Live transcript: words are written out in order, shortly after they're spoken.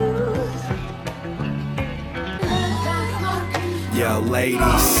Yo,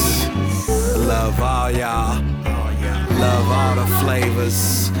 ladies, love all y'all. Love all the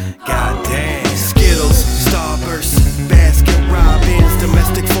flavors. Goddamn. Skittles, Starburst, Baskin Robbins,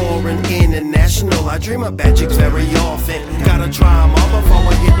 domestic, foreign, international. I dream about chicks very often. Gotta try 'em all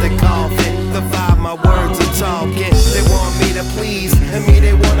before I hit the coffin. The vibe, my words are talking. They want me to please, and me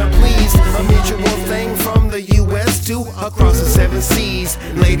they wanna please. A mutual thing from the US to across the 7 seas.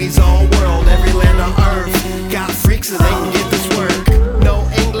 Ladies all world, every land on earth. Got freaks so they can get this work. No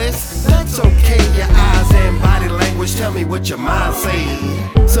English? That's okay. Your eyes and body language tell me what your mind say.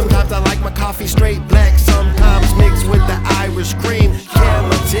 Sometimes I like my coffee straight black, sometimes mixed with the Irish cream,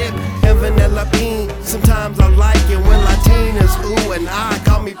 caramel tip, and vanilla bean. Sometimes I like it when Latinas ooh and I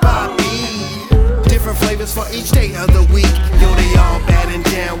call me Poppy. Different flavors for each day of the week. Yo, they all batting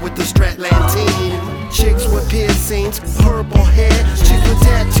down with the Stratland team. Chicks with piercings, purple hair, chicks with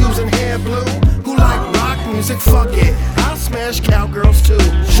tattoos and hair blue. Who like rock music? Fuck it, I'll smash cowgirls too.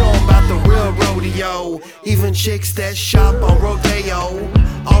 Show 'em about the real rodeo. Even chicks that shop on Rodeo.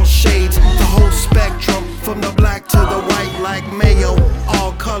 All shades, the whole spectrum, from the black to the white like mayo.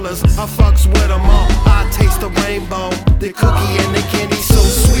 All colors, I fucks with them all. I taste the rainbow, the cookie and the candy so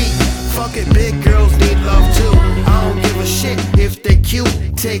sweet. Fuck it, big girls need love too. I don't give a shit if they cute.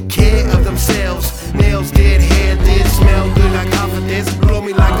 Take care of themselves. Nails did, hair did, smell good, got confidence. Blow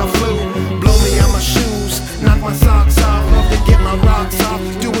me like a flu, blow me on my shoes. Knock my socks off, love to get my rocks off.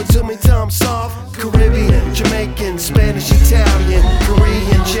 Do it to me till I'm soft. Caribbean, Jamaican, Spanish, Italian,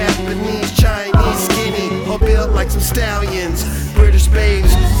 Korean, Japanese, Chinese, skinny, or built like some stallions. British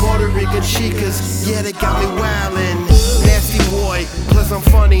babes, Puerto Rican chicas, yeah they got me wildin'. Nasty boy, plus I'm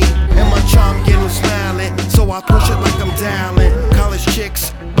funny, and my charm get 'em smiling. So I push it like I'm dialing. College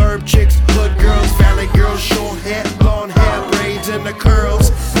chicks, burb chicks, hood girls, valley girls, short hair, blonde hair, braids and the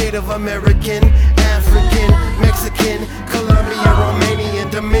curls. Native American, African, Mexican, Colombian,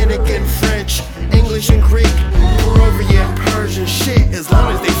 Romanian, Dominican, French, English and Greek, Peruvian, Persian, shit, as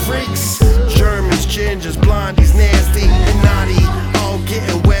long as they freaks. Germans, gingers, blondies, nasty and naughty, all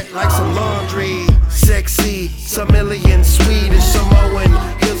getting wet like some laundry. Sexy, Somalian, Swedish, Samoan,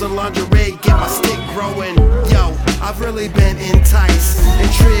 heels and lingerie, get my stick growing. Yo, I've really been enticed,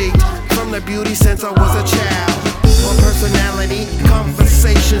 intrigued from the beauty since I was a child. My personality,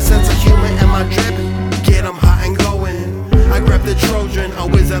 conversation, sense of humor, and my drip, get 'em hot and going. I grab the Trojan, a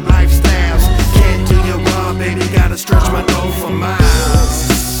wizard lifestyles. Can't do you raw, baby, gotta stretch my dough for miles.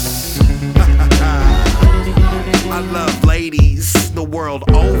 I love ladies the world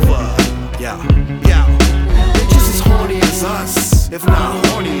over. Yeah, yeah. They just as horny as us, if not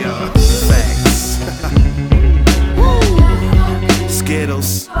hornier. Facts. Woo.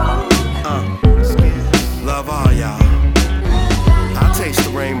 Skittles. Love all y'all. I taste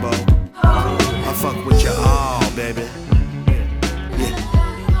the rainbow. I fuck with you all, baby. Yeah.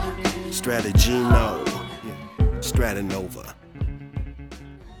 Strategino. Stratanova.